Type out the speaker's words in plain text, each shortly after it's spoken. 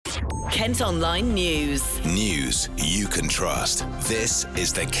Kent Online News. News you can trust. This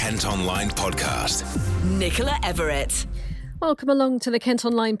is the Kent Online Podcast. Nicola Everett. Welcome along to the Kent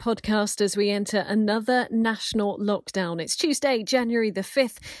Online Podcast as we enter another national lockdown. It's Tuesday, January the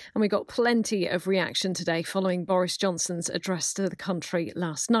 5th, and we got plenty of reaction today following Boris Johnson's address to the country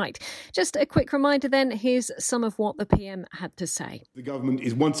last night. Just a quick reminder then, here's some of what the PM had to say. The government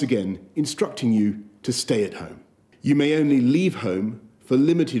is once again instructing you to stay at home. You may only leave home for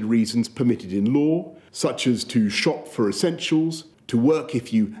limited reasons permitted in law, such as to shop for essentials, to work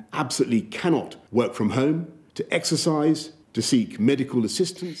if you absolutely cannot work from home, to exercise, to seek medical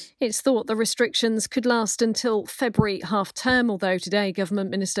assistance. It's thought the restrictions could last until February half-term, although today Government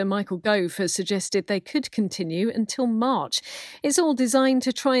Minister Michael Gove has suggested they could continue until March. It's all designed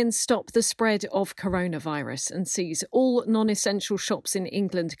to try and stop the spread of coronavirus and sees all non-essential shops in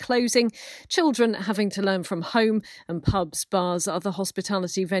England closing, children having to learn from home, and pubs, bars, other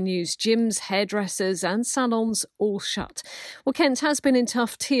hospitality venues, gyms, hairdressers and salons all shut. Well, Kent has been in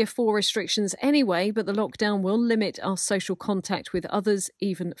tough Tier 4 restrictions anyway, but the lockdown will limit our social contact with others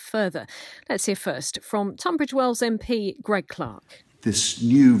even further. Let's hear first from Tunbridge Wells MP Greg Clark. This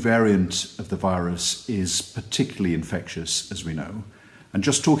new variant of the virus is particularly infectious, as we know. And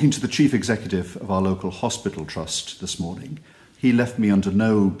just talking to the Chief Executive of our local hospital trust this morning, he left me under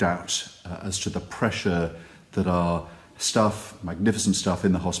no doubt as to the pressure that our staff, magnificent staff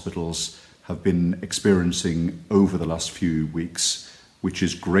in the hospitals, have been experiencing over the last few weeks, which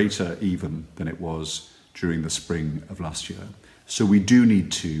is greater even than it was during the spring of last year. So we do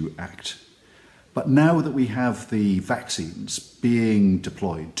need to act. But now that we have the vaccines being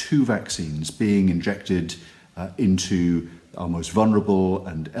deployed, 2 vaccines being injected into our most vulnerable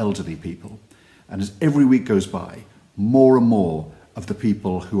and elderly people, and as every week goes by, more and more of the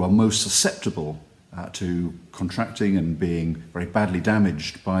people who are most susceptible to contracting and being very badly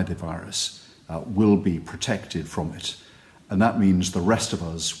damaged by the virus will be protected from it. And that means the rest of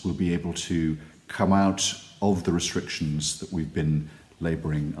us will be able to come out of the restrictions that we've been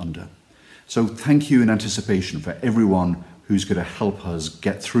labouring under. So thank you in anticipation for everyone who's going to help us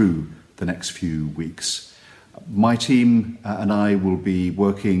get through the next few weeks. My team and I will be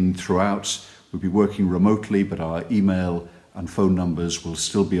working throughout. We'll be working remotely, but our email and phone numbers will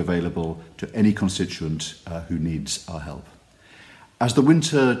still be available to any constituent who needs our help. As the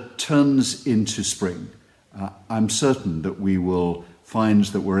winter turns into spring, I'm certain that we will find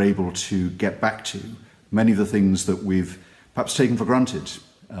that we're able to get back to many of the things that we've perhaps taken for granted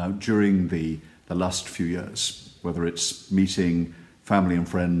during the last few years, whether it's meeting family and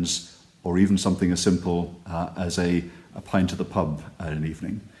friends or even something as simple as a pint at the pub at an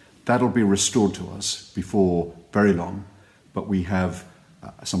evening. That'll be restored to us before very long, but we have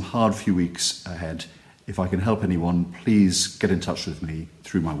some hard few weeks ahead. If I can help anyone, please get in touch with me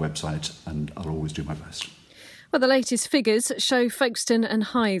through my website and I'll always do my best. Well, the latest figures show Folkestone and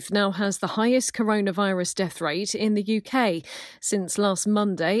Hythe now has the highest coronavirus death rate in the UK. Since last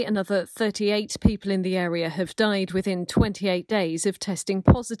Monday, another 38 people in the area have died within 28 days of testing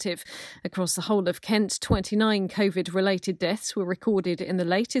positive. Across the whole of Kent, 29 COVID-related deaths were recorded in the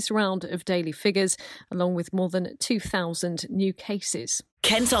latest round of daily figures, along with more than 2,000 new cases.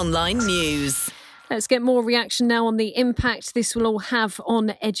 Kent Online News. Let's get more reaction now on the impact this will all have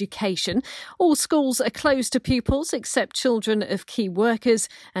on education. All schools are closed to pupils except children of key workers,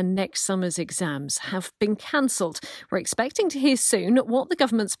 and next summer's exams have been cancelled. We're expecting to hear soon what the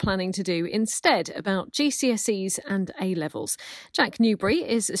government's planning to do instead about GCSEs and A-levels. Jack Newbury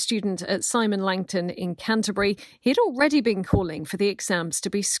is a student at Simon Langton in Canterbury. He'd already been calling for the exams to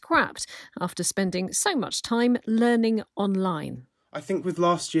be scrapped after spending so much time learning online. I think with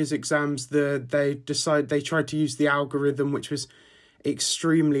last year's exams, they tried to use the algorithm, which was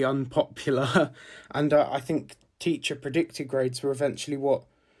extremely unpopular. And I think teacher predicted grades were eventually what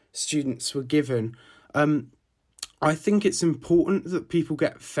students were given. I think it's important that people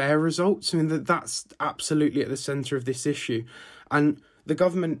get fair results. I mean, that's absolutely at the centre of this issue. And the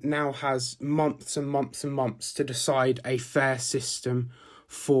government now has months and months and months to decide a fair system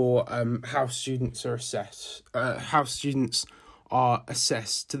for how students are assessed,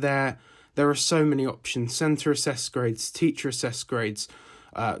 There are so many options: centre assessed grades, teacher assessed grades,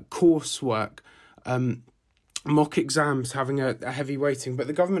 coursework, mock exams having a heavy weighting. But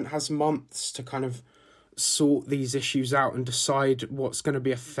the government has months to kind of sort these issues out and decide what's going to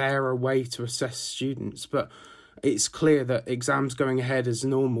be a fairer way to assess students. But it's clear that exams going ahead as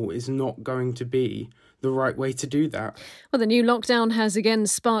normal is not going to be the right way to do that. Well, the new lockdown has again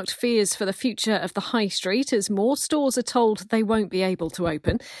sparked fears for the future of the high street as more stores are told they won't be able to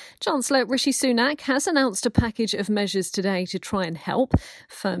open. Chancellor Rishi Sunak has announced a package of measures today to try and help.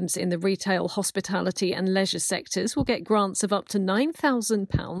 Firms in the retail, hospitality and leisure sectors will get grants of up to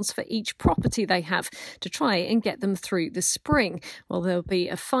 £9,000 for each property they have to try and get them through the spring, while there'll be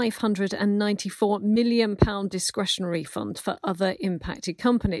a £594 million discretionary fund for other impacted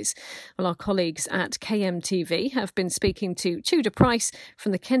companies. Well, our colleagues at KMTV have been speaking to Tudor Price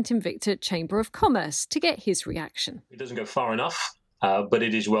from the Kent Invicta Chamber of Commerce to get his reaction. It doesn't go far enough, but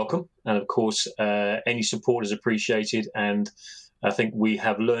it is welcome. And of course, any support is appreciated. And I think we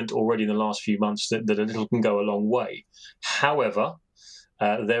have learned already in the last few months that a little can go a long way. However,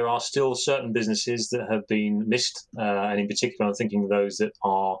 there are still certain businesses that have been missed, and in particular, I'm thinking of those that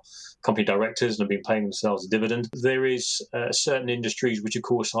are company directors and have been paying themselves a dividend. There is certain industries which, of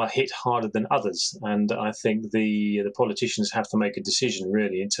course, are hit harder than others, and I think the politicians have to make a decision,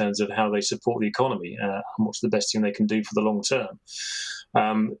 really, in terms of how they support the economy and what's the best thing they can do for the long term.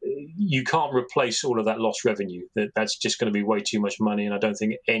 You can't replace all of that lost revenue. That's just going to be way too much money, and I don't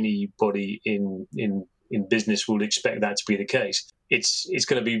think anybody in business will expect that to be the case. It's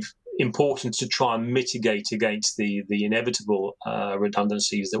going to be important to try and mitigate against the inevitable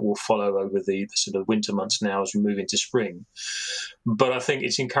redundancies that will follow over the sort of winter months now as we move into spring. But I think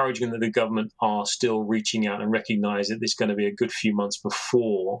it's encouraging that the government are still reaching out and recognise that it's going to be a good few months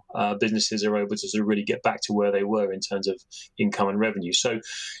before businesses are able to sort of really get back to where they were in terms of income and revenue. So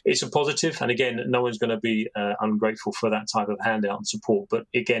it's a positive. And again, no one's going to be ungrateful for that type of handout and support. But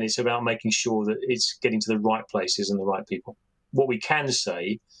again, it's about making sure that it's getting to the right places and the right people. What we can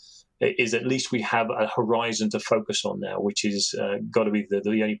say is at least we have a horizon to focus on now, which is got to be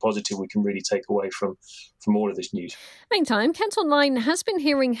the only positive we can really take away from all of this news. Meantime, Kent Online has been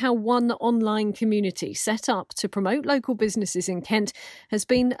hearing how one online community set up to promote local businesses in Kent has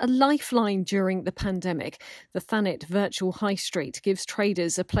been a lifeline during the pandemic. The Thanet Virtual High Street gives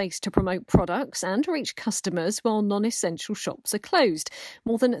traders a place to promote products and reach customers while non-essential shops are closed.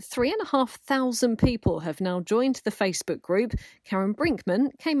 More than 3,500 people have now joined the Facebook group. Karen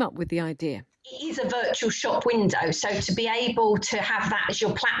Brinkman came up with the idea. It is a virtual shop window, so to be able to have that as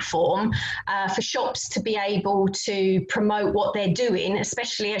your platform for shops to be able to promote what they're doing,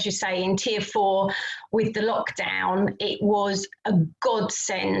 especially, as you say, in Tier 4 with the lockdown, it was a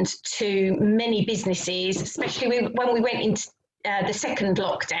godsend to many businesses, especially when we went into the second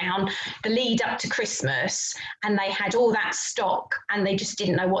lockdown, the lead up to Christmas, and they had all that stock and they just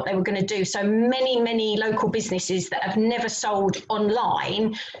didn't know what they were going to do. So many local businesses that have never sold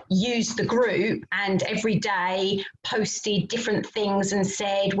online used the group and every day posted different things and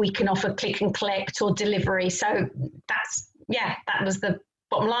said, we can offer click and collect or delivery. So that was the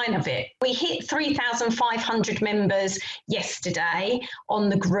bottom line of it. We hit 3,500 members yesterday on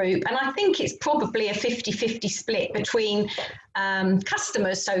the group, and I think it's probably a 50-50 split between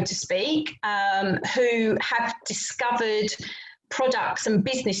customers, so to speak, who have discovered products and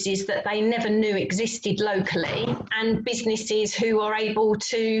businesses that they never knew existed locally, and businesses who are able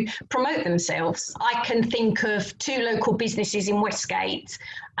to promote themselves. I can think of 2 local businesses in Westgate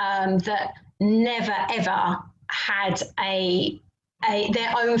that never ever had their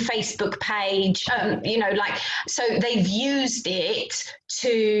own Facebook page, so they've used it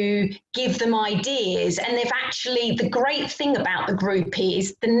to give them ideas. And the great thing about the group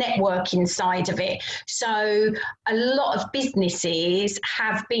is the networking side of it. So a lot of businesses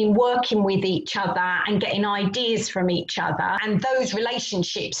have been working with each other and getting ideas from each other. And those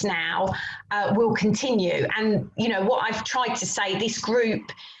relationships now will continue. And, what I've tried to say, this group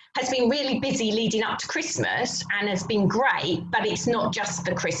has been really busy leading up to Christmas and has been great, but it's not just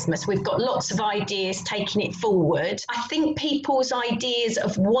for Christmas. We've got lots of ideas taking it forward. I think people's ideas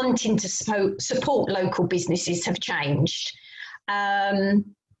of wanting to support local businesses have changed. I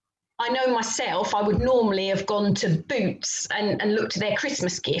know myself, I would normally have gone to Boots and looked at their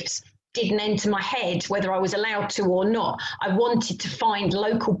Christmas gifts. Didn't enter my head whether I was allowed to or not. I wanted to find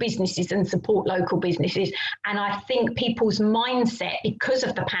local businesses and support local businesses. And I think people's mindset, because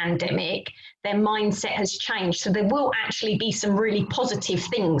of the pandemic, their mindset has changed. So there will actually be some really positive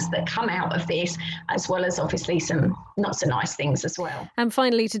things that come out of this, as well as obviously some not so nice things as well. And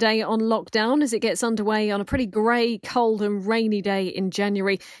finally today on lockdown, as it gets underway on a pretty grey, cold and rainy day in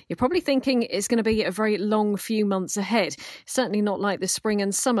January, you're probably thinking it's going to be a very long few months ahead. Certainly not like the spring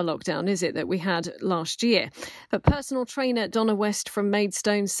and summer lockdown, is it, that we had last year? But personal trainer Donna West from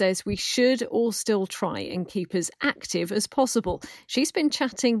Maidstone says we should all still try and keep as active as possible. She's been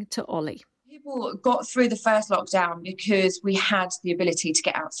chatting to Ollie. people got through the first lockdown because we had the ability to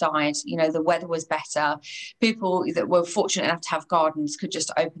get outside. You know, the weather was better. People that were fortunate enough to have gardens could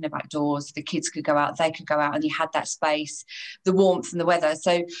just open their back doors. The kids could go out, they could go out, and you had that space, the warmth and the weather.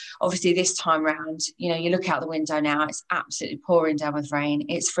 So obviously this time round, you know, you look out the window now, it's absolutely pouring down with rain.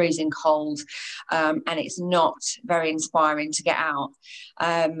 It's freezing cold, and it's not very inspiring to get out.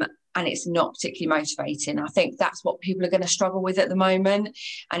 And it's not particularly motivating. I think that's what people are going to struggle with at the moment.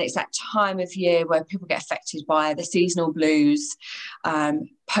 And it's that time of year where people get affected by the seasonal blues,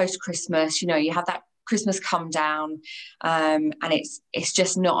 post-Christmas. You know, you have that Christmas come down, and it's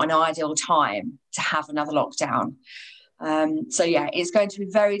just not an ideal time to have another lockdown. So, yeah, it's going to be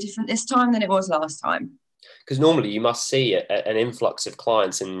very different this time than it was last time. Because normally you must see an influx of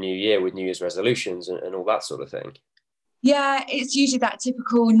clients in the new year with New Year's resolutions and all that sort of thing. Yeah, it's usually that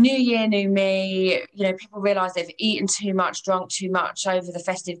typical new year, new me. You know, people realise they've eaten too much, drunk too much over the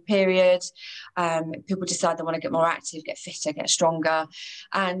festive period. People decide they want to get more active, get fitter, get stronger.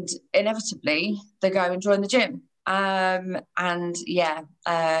 And inevitably, they go and join the gym. You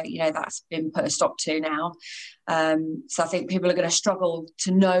know, that's been put a stop to now. So I think people are going to struggle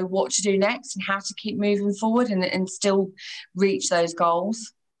to know what to do next and how to keep moving forward and still reach those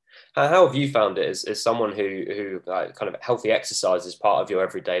goals. How have you found it as someone who kind of healthy exercise is part of your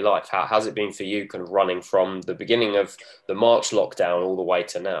everyday life? How's it been for you kind of running from the beginning of the March lockdown all the way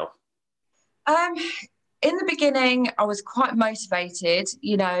to now? In the beginning, I was quite motivated.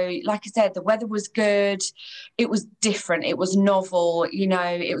 You know, like I said, the weather was good. It was different. It was novel. You know,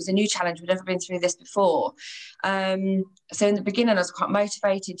 it was a new challenge. We'd never been through this before. So in the beginning, I was quite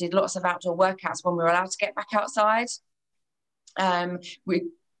motivated, did lots of outdoor workouts when we were allowed to get back outside. We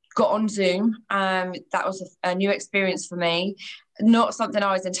got on Zoom. That was a new experience for me. Not something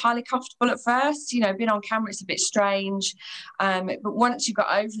I was entirely comfortable at first. You know, being on camera, it's a bit strange. But once you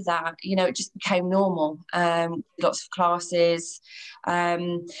got over that, you know, it just became normal. Lots of classes.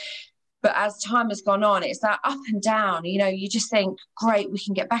 But as time has gone on, it's that up and down. You know, you just think, great, we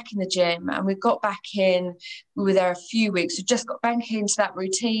can get back in the gym. And we got back in. We were there a few weeks. We just got back into that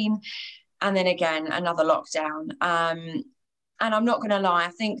routine. And then again, another lockdown. And I'm not going to lie, I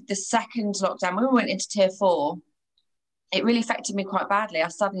think the second lockdown, when we went into tier 4, it really affected me quite badly. I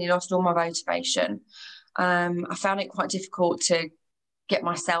suddenly lost all my motivation. I found it quite difficult to get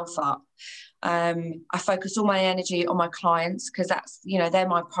myself up. I focused all my energy on my clients because that's, you know, they're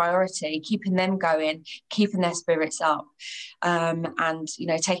my priority, keeping them going, keeping their spirits up, and, you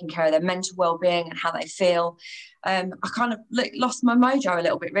know, taking care of their mental well-being and how they feel. I kind of lost my mojo a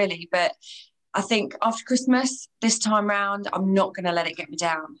little bit, really, but I think after Christmas, this time round, I'm not going to let it get me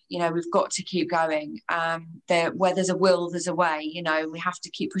down. You know, we've got to keep going. Where there's a will, there's a way. You know, we have to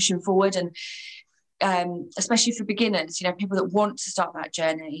keep pushing forward. And especially for beginners, you know, people that want to start that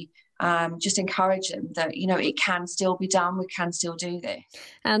journey, just encourage them that, you know, it can still be done. We can still do this.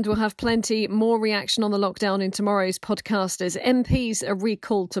 And we'll have plenty more reaction on the lockdown in tomorrow's podcast as MPs are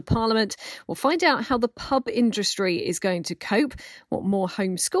recalled to Parliament. We'll find out how the pub industry is going to cope, what more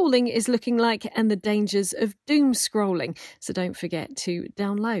homeschooling is looking like, and the dangers of doom scrolling. So don't forget to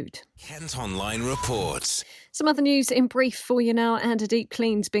download. Kent Online reports. Some other news in brief for you now, and a deep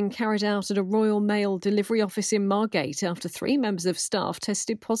clean's been carried out at a Royal Mail delivery office in Margate after 3 members of staff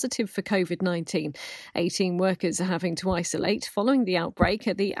tested positive for COVID-19. 18 workers are having to isolate following the outbreak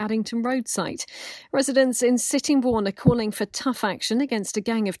at the Addington Road site. Residents in Sittingbourne are calling for tough action against a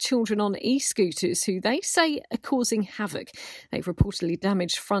gang of children on e-scooters who they say are causing havoc. They've reportedly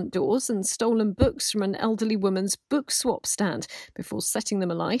damaged front doors and stolen books from an elderly woman's book swap stand before setting them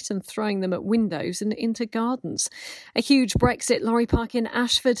alight and throwing them at windows and into gardens. A huge Brexit lorry park in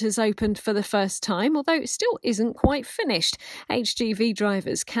Ashford has opened for the first time, although it still isn't quite finished. HGV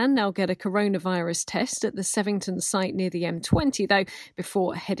drivers can now get a coronavirus test at the Sevington site near the M20, though,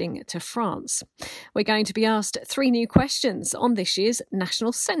 before heading to France. We're going to be asked 3 new questions on this year's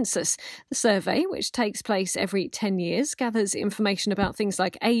National Census. The survey, which takes place every 10 years, gathers information about things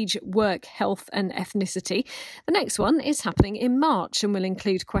like age, work, health and ethnicity. The next one is happening in March and will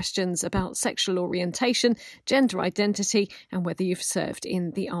include questions about sexual orientation, gender identity and whether you've served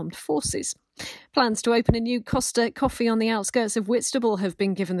in the armed forces. Plans to open a new Costa Coffee on the outskirts of Whitstable have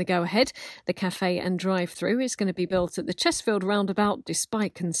been given the go-ahead. The cafe and drive-through is going to be built at the Chesfield roundabout,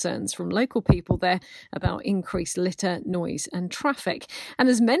 despite concerns from local people there about increased litter, noise and traffic. And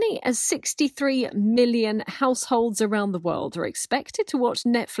as many as 63 million households around the world are expected to watch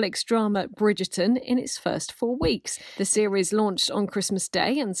Netflix drama Bridgerton in its first 4 weeks. The series launched on Christmas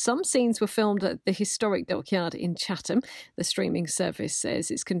Day and some scenes were filmed at the historic dockyard in Chatham. The streaming service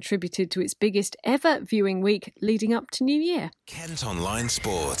says it's contributed to its biggest biggest ever viewing week leading up to New Year. Kent Online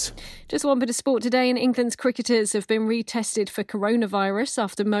Sport. Just one bit of sport today, and England's cricketers have been retested for coronavirus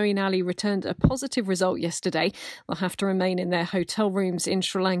after Moeen Ali returned a positive result yesterday. They'll have to remain in their hotel rooms in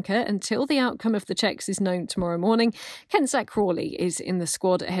Sri Lanka until the outcome of the checks is known tomorrow morning. Kensat Crawley is in the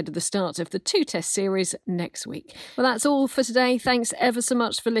squad ahead of the start of the 2-test series next week. Well, that's all for today. Thanks ever so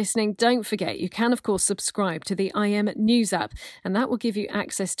much for listening. Don't forget, you can, of course, subscribe to the IM News app, and that will give you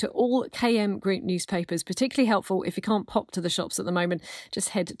access to all KM Group newspapers, particularly helpful if you can't pop to the shops at the moment. Just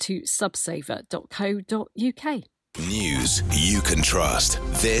head to subsaver.co.uk. News you can trust.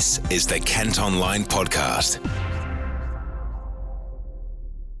 This is the Kent Online Podcast.